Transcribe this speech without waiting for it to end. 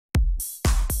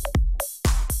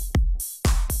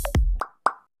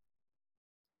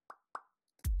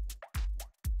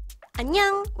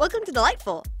Annyeong! Welcome to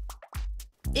Dollightful!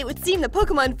 It would seem the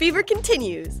Pokemon fever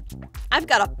continues! I've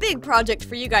got a big project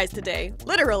for you guys today,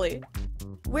 literally!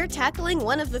 We're tackling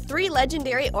one of the 3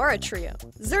 legendary Aura Trio,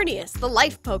 Xerneas, the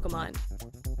life Pokemon.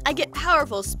 I get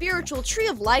powerful spiritual Tree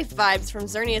of Life vibes from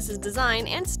Xerneas' design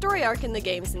and story arc in the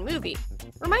games and movie.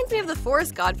 Reminds me of the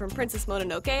forest god from Princess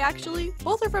Mononoke, actually.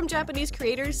 Both are from Japanese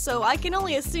creators, so I can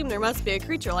only assume there must be a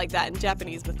creature like that in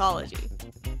Japanese mythology.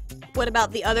 What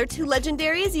about the other 2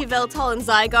 legendaries, Yveltal and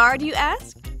Zygarde, you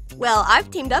ask? Well,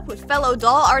 I've teamed up with fellow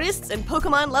doll artists and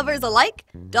Pokemon lovers alike,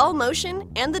 Doll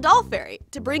Motion, and the Doll Fairy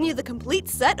to bring you the complete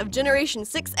set of Generation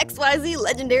 6 XYZ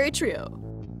Legendary Trio.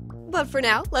 But for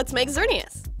now, let's make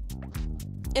Xerneas.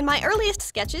 In my earliest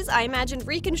sketches, I imagined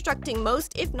reconstructing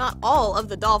most, if not all, of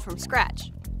the doll from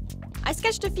scratch. I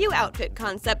sketched a few outfit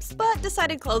concepts, but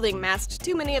decided clothing masked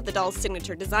too many of the doll's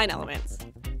signature design elements.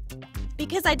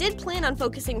 Because I did plan on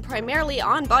focusing primarily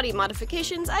on body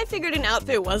modifications, I figured an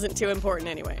outfit wasn't too important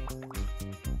anyway.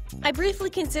 I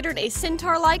briefly considered a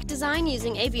centaur-like design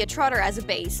using Aviatrotter as a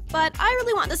base, but I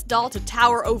really want this doll to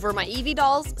tower over my Eevee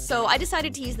dolls, so I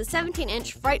decided to use the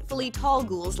 17-inch Frightfully tall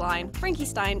Ghouls line, Frankie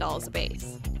Stein doll as a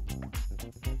base.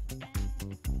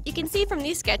 You can see from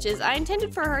these sketches, I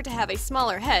intended for her to have a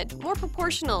smaller head, more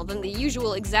proportional than the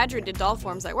usual exaggerated doll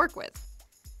forms I work with.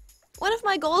 One of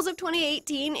my goals of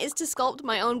 2018 is to sculpt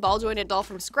my own ball-jointed doll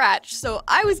from scratch, so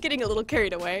I was getting a little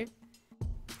carried away.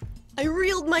 I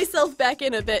reeled myself back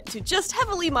in a bit to just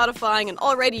heavily modifying an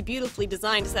already beautifully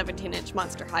designed 17-inch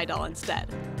Monster High doll instead.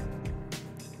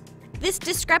 This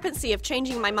discrepancy of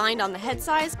changing my mind on the head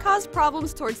size caused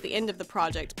problems towards the end of the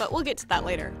project, but we'll get to that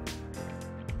later.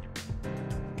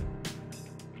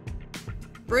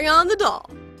 Bring on the doll!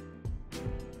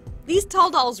 These tall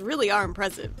dolls really are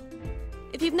impressive.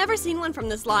 If you've never seen one from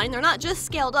this line, they're not just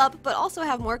scaled up, but also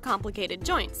have more complicated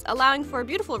joints, allowing for a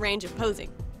beautiful range of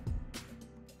posing.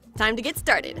 Time to get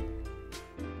started.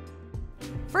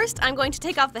 First, I'm going to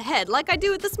take off the head like I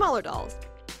do with the smaller dolls.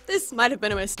 This might have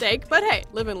been a mistake, but hey,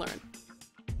 live and learn.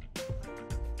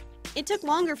 It took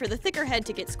longer for the thicker head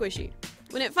to get squishy.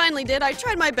 When it finally did, I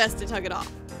tried my best to tug it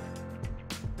off.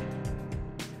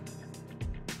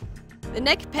 The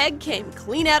neck peg came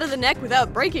clean out of the neck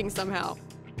without breaking somehow.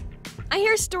 I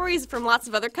hear stories from lots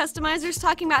of other customizers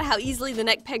talking about how easily the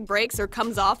neck peg breaks or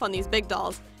comes off on these big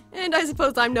dolls, and I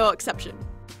suppose I'm no exception.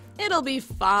 It'll be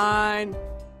fine.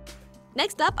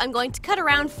 Next up, I'm going to cut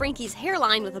around Frankie's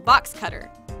hairline with a box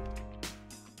cutter.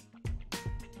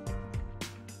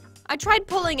 I tried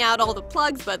pulling out all the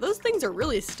plugs, but those things are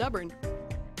really stubborn.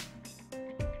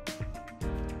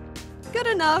 Good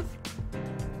enough.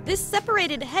 This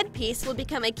separated headpiece will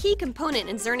become a key component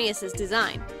in Xerneas'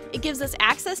 design. It gives us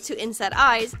access to inset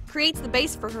eyes, creates the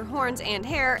base for her horns and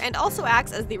hair, and also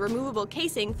acts as the removable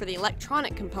casing for the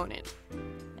electronic component.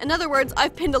 In other words,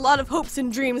 I've pinned a lot of hopes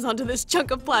and dreams onto this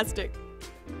chunk of plastic.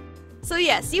 So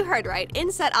yes, you heard right,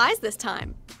 inset eyes this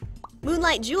time.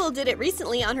 Moonlight Jewel did it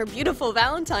recently on her beautiful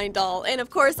Valentine doll, and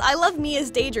of course, I love Mia's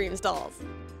Daydreams dolls.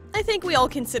 I think we all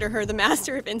consider her the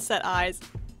master of inset eyes.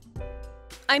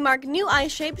 I mark new eye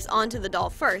shapes onto the doll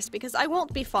first because I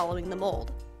won't be following the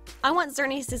mold. I want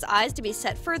Xerneas' eyes to be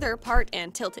set further apart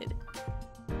and tilted.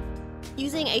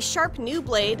 Using a sharp new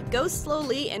blade, go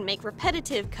slowly and make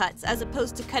repetitive cuts as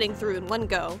opposed to cutting through in one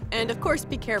go, and of course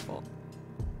be careful.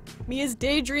 Mia's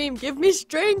Daydream, give me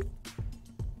strength!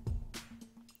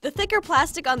 The thicker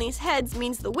plastic on these heads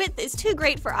means the width is too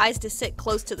great for eyes to sit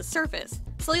close to the surface,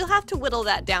 so you'll have to whittle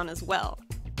that down as well.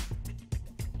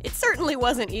 It certainly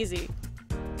wasn't easy.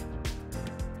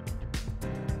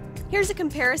 Here's a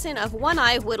comparison of one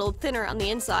eye whittled thinner on the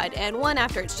inside and one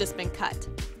after it's just been cut.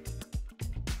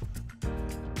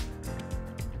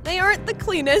 They aren't the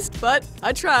cleanest, but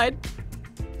I tried.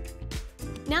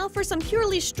 Now for some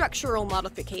purely structural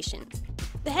modifications.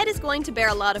 The head is going to bear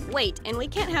a lot of weight and we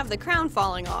can't have the crown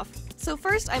falling off, so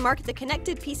first I mark the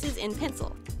connected pieces in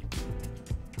pencil.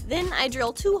 Then I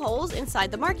drill 2 holes inside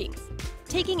the markings.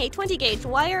 Taking a 20-gauge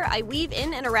wire, I weave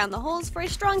in and around the holes for a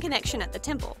strong connection at the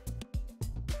temple.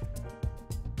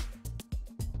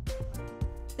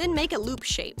 Then make a loop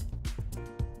shape.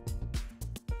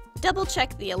 Double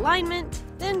check the alignment,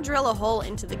 then drill a hole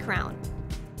into the crown.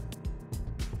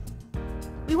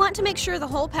 We want to make sure the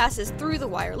hole passes through the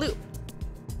wire loop.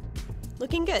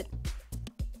 Looking good.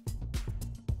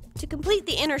 To complete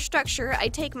the inner structure, I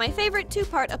take my favorite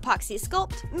 2-part epoxy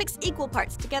sculpt, mix equal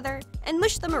parts together, and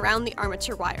mush them around the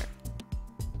armature wire.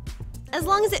 As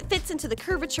long as it fits into the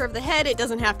curvature of the head, it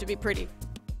doesn't have to be pretty.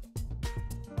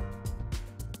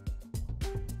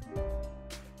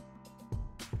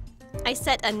 I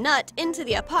set a nut into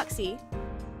the epoxy,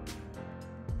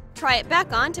 try it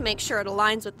back on to make sure it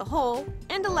aligns with the hole,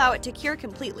 and allow it to cure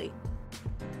completely.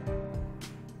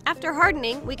 After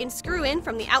hardening, we can screw in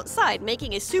from the outside,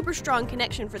 making a super strong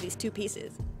connection for these two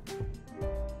pieces.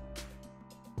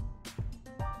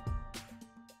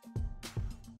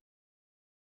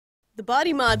 The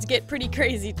body mods get pretty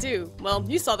crazy too. Well,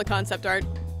 you saw the concept art.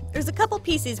 There's a couple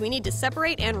pieces we need to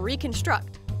separate and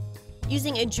reconstruct.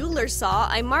 Using a jeweler's saw,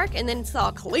 I mark and then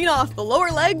saw clean off the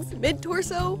lower legs,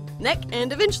 mid-torso, neck,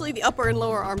 and eventually the upper and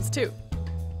lower arms too.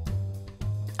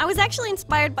 I was actually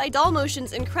inspired by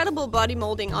Dollmotion's incredible body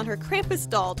molding on her Krampus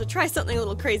doll to try something a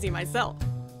little crazy myself.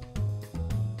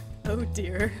 Oh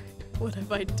dear, what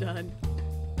have I done?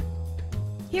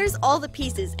 Here's all the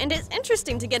pieces, and it's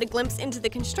interesting to get a glimpse into the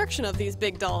construction of these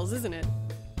big dolls, isn't it?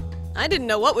 I didn't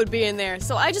know what would be in there,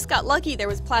 so I just got lucky there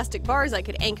was plastic bars I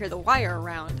could anchor the wire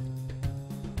around.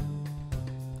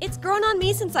 It's grown on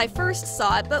me since I first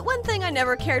saw it, but one thing I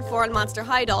never cared for on Monster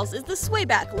High dolls is the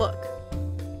sway-back look.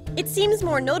 It seems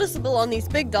more noticeable on these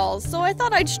big dolls, so I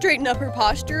thought I'd straighten up her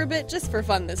posture a bit just for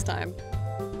fun this time.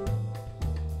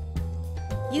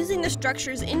 Using the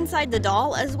structures inside the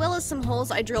doll, as well as some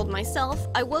holes I drilled myself,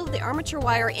 I wove the armature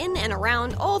wire in and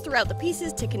around all throughout the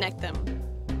pieces to connect them.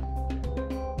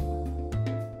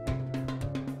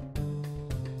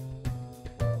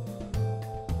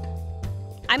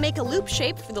 I make a loop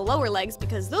shape for the lower legs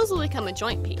because those will become a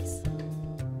joint piece.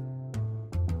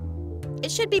 It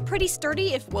should be pretty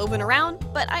sturdy if woven around,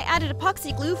 but I added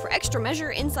epoxy glue for extra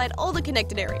measure inside all the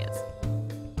connected areas.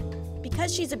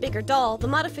 Because she's a bigger doll, the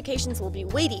modifications will be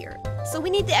weightier, so we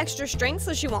need the extra strength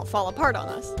so she won't fall apart on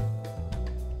us.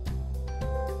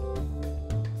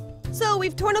 So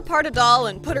we've torn apart a doll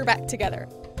and put her back together.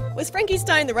 Was Frankie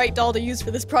Stein the right doll to use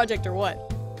for this project or what?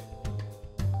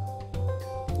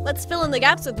 Let's fill in the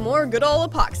gaps with more good ol'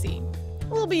 epoxy.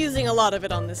 We'll be using a lot of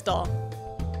it on this doll.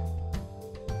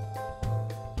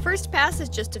 First pass is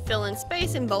just to fill in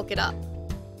space and bulk it up.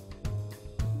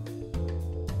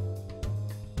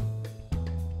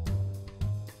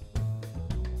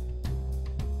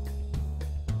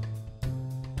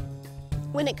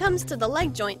 When it comes to the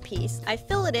leg joint piece, I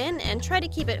fill it in and try to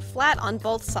keep it flat on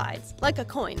both sides, like a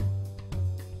coin.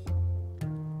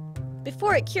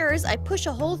 Before it cures, I push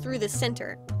a hole through the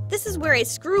center. This is where a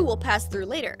screw will pass through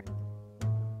later.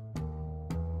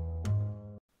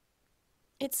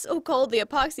 It's so cold the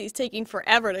epoxy is taking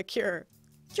forever to cure.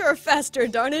 Cure faster,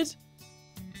 darn it!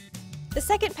 The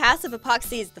second pass of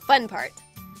epoxy is the fun part.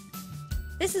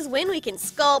 This is when we can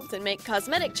sculpt and make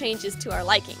cosmetic changes to our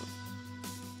liking.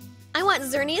 I want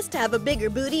Xerneas to have a bigger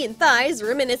booty and thighs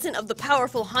reminiscent of the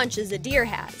powerful haunches a deer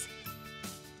has.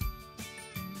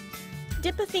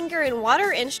 Dip a finger in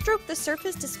water and stroke the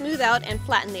surface to smooth out and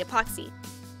flatten the epoxy.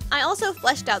 I also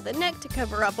fleshed out the neck to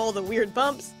cover up all the weird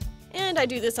bumps, and I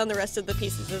do this on the rest of the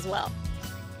pieces as well.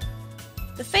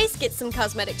 The face gets some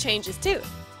cosmetic changes too.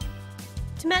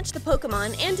 To match the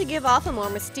Pokemon and to give off a more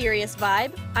mysterious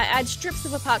vibe, I add strips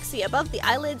of epoxy above the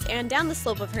eyelids and down the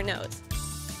slope of her nose.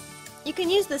 You can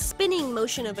use the spinning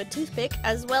motion of a toothpick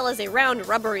as well as a round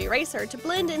rubber eraser to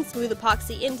blend and smooth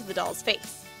epoxy into the doll's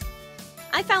face.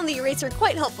 I found the eraser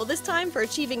quite helpful this time for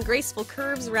achieving graceful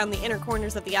curves around the inner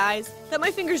corners of the eyes that my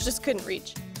fingers just couldn't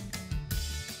reach.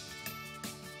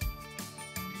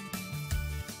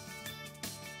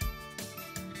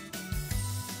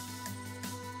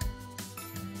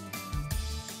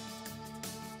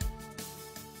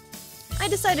 I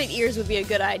decided ears would be a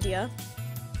good idea.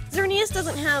 Xerneas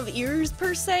doesn't have ears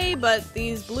per se, but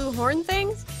these blue horn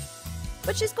things.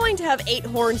 But she's going to have 8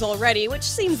 horns already, which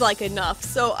seems like enough,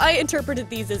 so I interpreted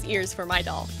these as ears for my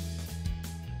doll.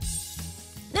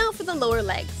 Now for the lower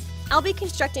legs. I'll be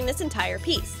constructing this entire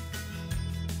piece.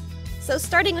 So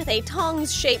starting with a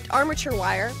tongs-shaped armature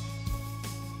wire,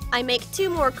 I make 2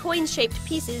 more coin-shaped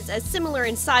pieces as similar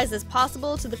in size as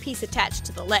possible to the piece attached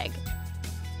to the leg.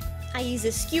 I use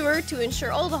a skewer to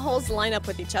ensure all the holes line up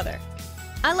with each other.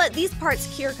 I let these parts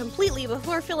cure completely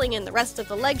before filling in the rest of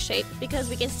the leg shape because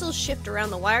we can still shift around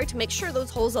the wire to make sure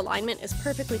those holes' alignment is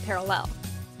perfectly parallel.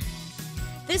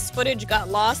 This footage got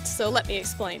lost, so let me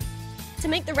explain. To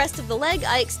make the rest of the leg,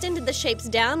 I extended the shapes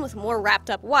down with more wrapped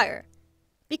up wire.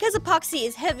 Because epoxy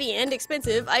is heavy and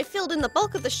expensive, I filled in the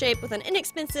bulk of the shape with an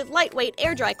inexpensive lightweight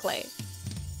air dry clay.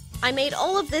 I made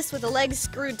all of this with the legs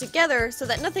screwed together so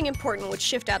that nothing important would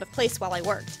shift out of place while I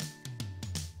worked.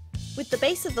 With the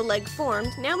base of the leg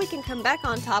formed, now we can come back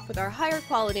on top with our higher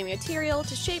quality material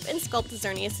to shape and sculpt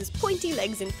Xerneas' pointy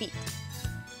legs and feet.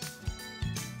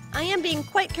 I am being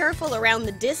quite careful around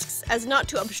the discs as not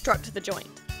to obstruct the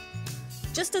joint.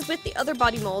 Just as with the other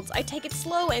body molds, I take it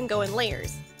slow and go in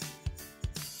layers.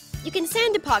 You can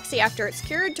sand epoxy after it's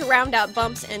cured to round out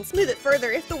bumps and smooth it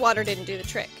further if the water didn't do the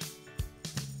trick.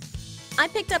 I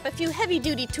picked up a few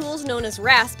heavy-duty tools known as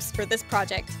rasps for this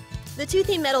project. The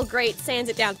toothy metal grate sands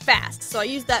it down fast, so I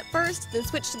used that first, then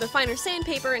switched to the finer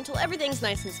sandpaper until everything's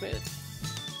nice and smooth.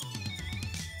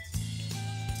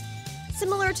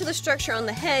 Similar to the structure on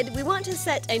the head, we want to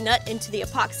set a nut into the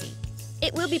epoxy.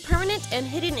 It will be permanent and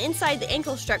hidden inside the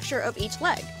ankle structure of each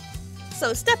leg.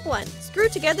 So step 1, screw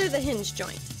together the hinge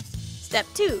joint. Step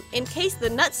 2, encase the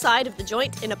nut side of the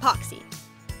joint in epoxy.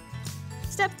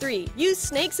 Step 3, use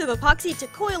snakes of epoxy to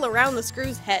coil around the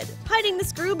screw's head, hiding the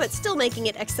screw but still making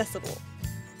it accessible.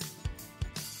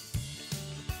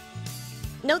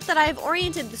 Note that I have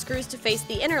oriented the screws to face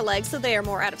the inner leg so they are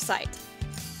more out of sight.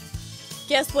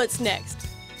 Guess what's next?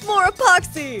 More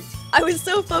epoxy! I was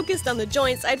so focused on the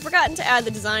joints I'd forgotten to add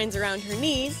the designs around her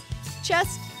knees,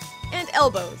 chest, and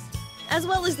elbows, as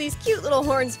well as these cute little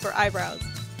horns for eyebrows.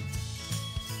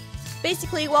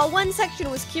 Basically, while one section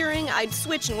was curing, I'd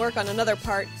switch and work on another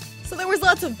part, so there was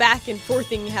lots of back and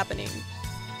forthing happening.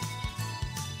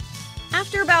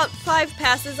 After about 5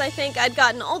 passes, I think, I'd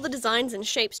gotten all the designs and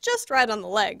shapes just right on the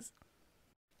legs.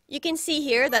 You can see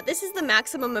here that this is the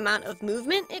maximum amount of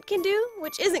movement it can do,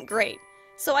 which isn't great,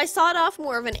 so I sawed off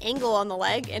more of an angle on the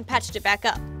leg and patched it back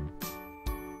up.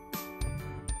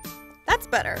 That's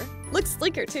better. Looks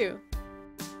sleeker too.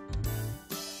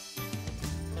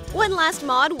 One last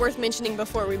mod worth mentioning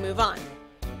before we move on.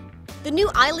 The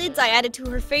new eyelids I added to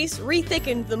her face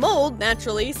re-thickened the mold,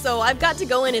 naturally, so I've got to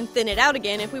go in and thin it out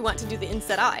again if we want to do the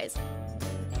inset eyes.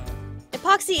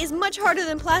 Epoxy is much harder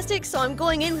than plastic, so I'm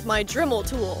going in with my Dremel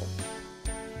tool.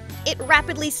 It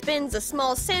rapidly spins a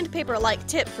small sandpaper-like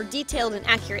tip for detailed and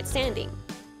accurate sanding.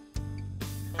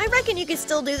 I reckon you could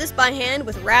still do this by hand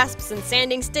with rasps and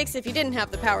sanding sticks if you didn't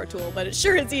have the power tool, but it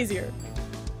sure is easier.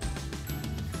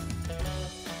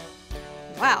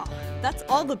 Wow, that's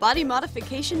all the body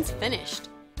modifications finished.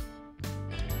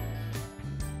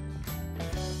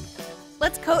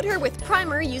 Let's coat her with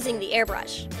primer using the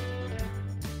airbrush.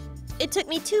 It took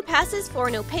me 2 passes for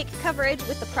an opaque coverage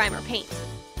with the primer paint.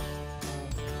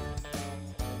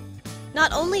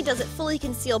 Not only does it fully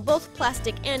conceal both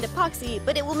plastic and epoxy,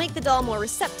 but it will make the doll more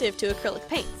receptive to acrylic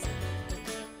paints.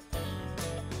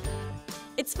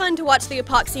 It's fun to watch the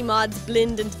epoxy mods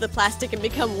blend into the plastic and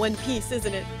become one piece,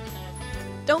 isn't it?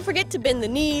 Don't forget to bend the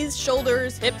knees,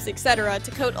 shoulders, hips, etc.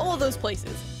 to coat all those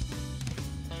places.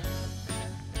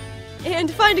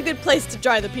 And find a good place to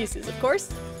dry the pieces, of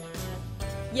course.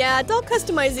 Yeah, doll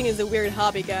customizing is a weird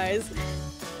hobby, guys.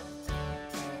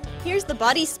 Here's the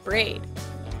body sprayed.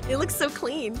 It looks so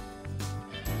clean.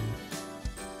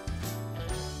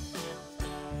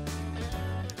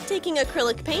 Taking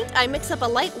acrylic paint, I mix up a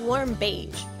light warm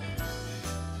beige.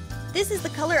 This is the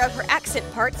color of her accent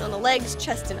parts on the legs,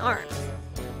 chest, and arms.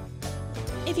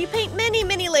 If you paint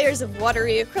many layers of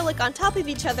watery acrylic on top of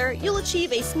each other, you'll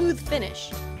achieve a smooth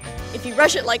finish. If you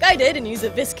rush it like I did and use a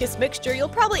viscous mixture, you'll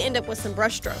probably end up with some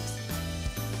brush strokes.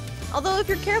 Although if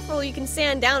you're careful, you can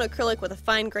sand down acrylic with a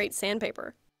fine grade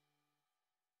sandpaper.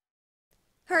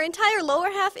 Her entire lower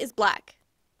half is black.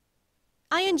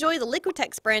 I enjoy the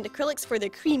Liquitex brand acrylics for their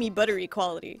creamy, buttery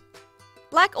quality.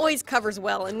 Black always covers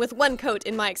well, and with one coat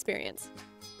in my experience.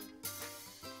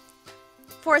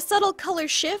 For a subtle color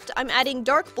shift, I'm adding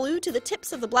dark blue to the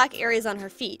tips of the black areas on her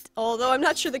feet, although I'm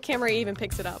not sure the camera even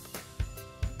picks it up.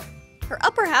 Her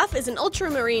upper half is an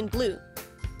ultramarine blue.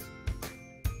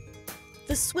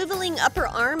 The swiveling upper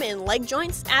arm and leg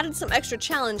joints added some extra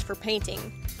challenge for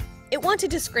painting. It wanted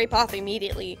to scrape off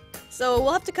immediately, so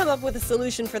we'll have to come up with a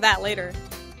solution for that later.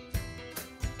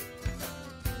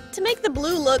 To make the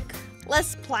blue look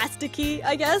less plasticky,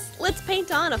 I guess, let's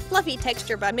paint on a fluffy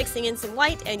texture by mixing in some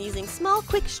white and using small,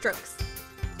 quick strokes.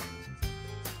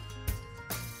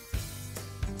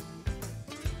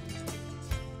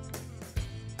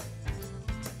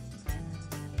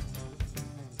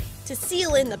 To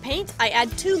seal in the paint, I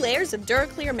add 2 layers of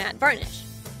Duraclear matte varnish.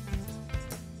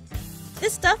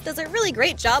 This stuff does a really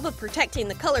great job of protecting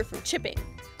the color from chipping,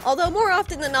 although more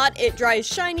often than not it dries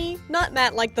shiny, not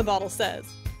matte like the bottle says.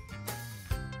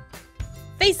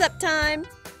 Face up time!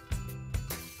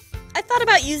 I thought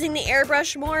about using the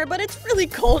airbrush more, but it's really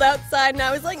cold outside and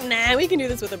I was like, nah, we can do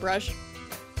this with a brush.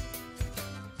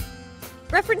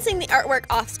 Referencing the artwork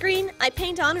off screen, I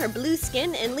paint on her blue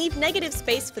skin and leave negative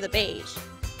space for the beige.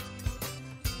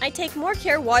 I take more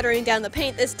care watering down the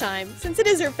paint this time, since it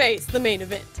is her face, the main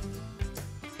event.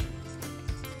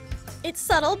 It's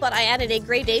subtle, but I added a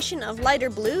gradation of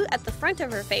lighter blue at the front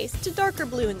of her face to darker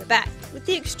blue in the back, with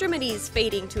the extremities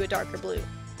fading to a darker blue.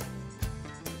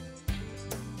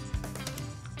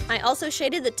 I also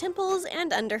shaded the temples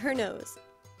and under her nose.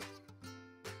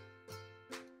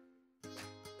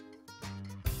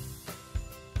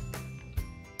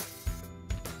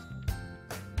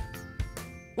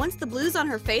 Once the blues on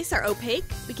her face are opaque,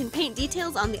 we can paint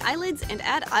details on the eyelids and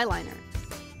add eyeliner.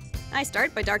 I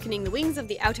start by darkening the wings of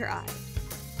the outer eye.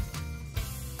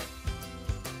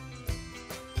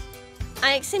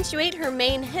 I accentuate her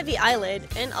main heavy eyelid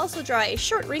and also draw a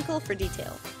short wrinkle for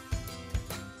detail.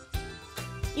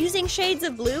 Using shades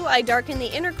of blue, I darken the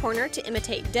inner corner to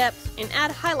imitate depth and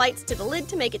add highlights to the lid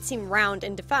to make it seem round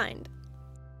and defined.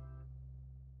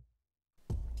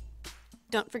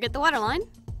 Don't forget the waterline.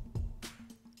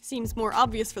 Seems more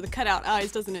obvious for the cutout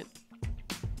eyes, doesn't it?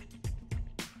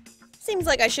 Seems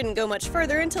like I shouldn't go much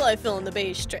further until I fill in the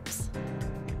beige strips.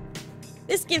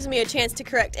 This gives me a chance to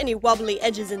correct any wobbly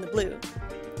edges in the blue.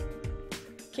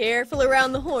 Careful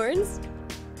around the horns.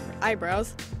 Or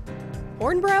eyebrows.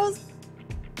 Hornbrows?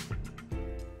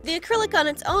 The acrylic on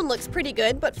its own looks pretty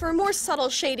good, but for more subtle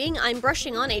shading, I'm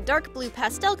brushing on a dark blue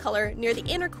pastel color near the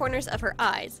inner corners of her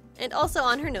eyes, and also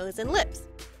on her nose and lips.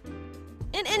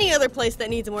 And any other place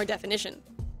that needs more definition.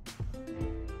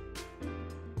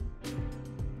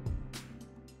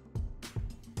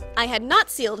 I had not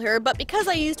sealed her, but because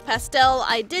I used pastel,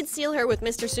 I did seal her with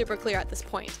Mr. Super Clear at this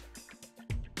point.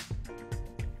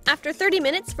 After 30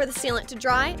 minutes for the sealant to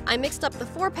dry, I mixed up the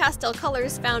 4 pastel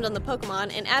colors found on the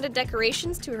Pokemon and added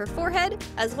decorations to her forehead,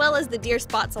 as well as the deer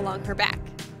spots along her back.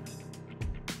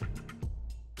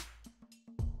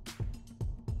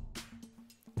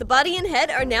 The body and head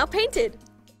are now painted!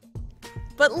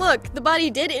 But look, the body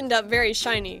did end up very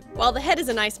shiny, while the head is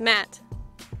a nice matte.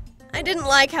 I didn't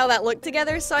like how that looked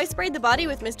together, so I sprayed the body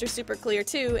with Mr. Super Clear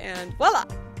too, and voila!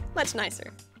 Much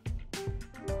nicer.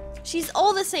 She's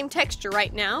all the same texture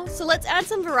right now, so let's add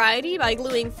some variety by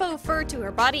gluing faux fur to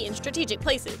her body in strategic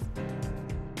places.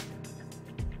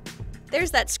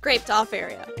 There's that scraped off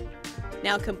area,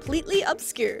 now completely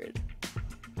obscured.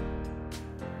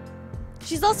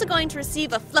 She's also going to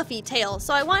receive a fluffy tail,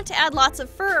 so I want to add lots of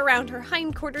fur around her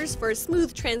hindquarters for a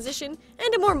smooth transition,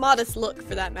 and a more modest look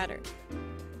for that matter.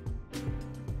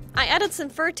 I added some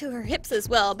fur to her hips as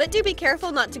well, but do be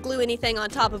careful not to glue anything on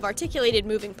top of articulated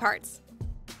moving parts.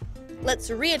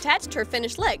 Let's reattach her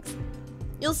finished legs.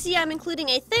 You'll see I'm including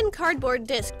a thin cardboard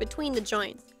disc between the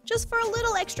joints, just for a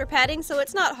little extra padding so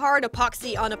it's not hard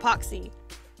epoxy on epoxy.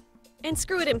 And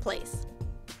screw it in place.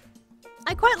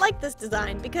 I quite like this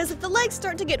design because if the legs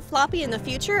start to get floppy in the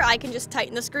future, I can just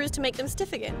tighten the screws to make them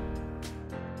stiff again.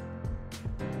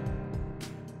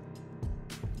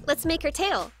 Let's make her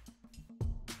tail.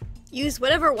 Use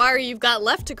whatever wire you've got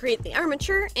left to create the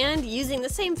armature, and using the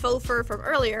same faux fur from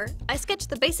earlier, I sketched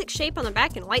the basic shape on the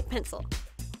back in white pencil.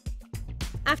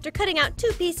 After cutting out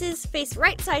 2 pieces, face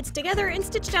right sides together and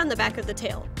stitch down the back of the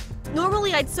tail.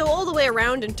 Normally I'd sew all the way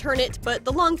around and turn it, but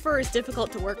the long fur is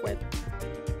difficult to work with.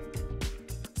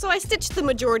 So I stitched the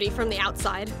majority from the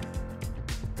outside.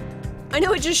 I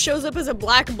know it just shows up as a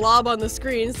black blob on the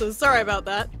screen, so sorry about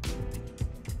that.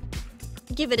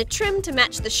 Give it a trim to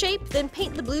match the shape, then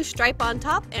paint the blue stripe on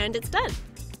top, and it's done.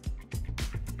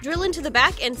 Drill into the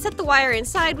back and set the wire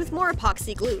inside with more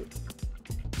epoxy glue.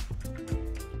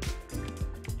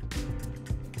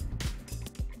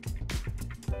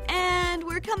 And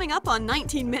we're coming up on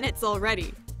 19 minutes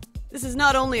already. This is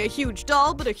not only a huge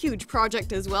doll, but a huge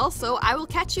project as well, so I will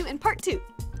catch you in part 2.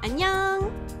 Annyeong!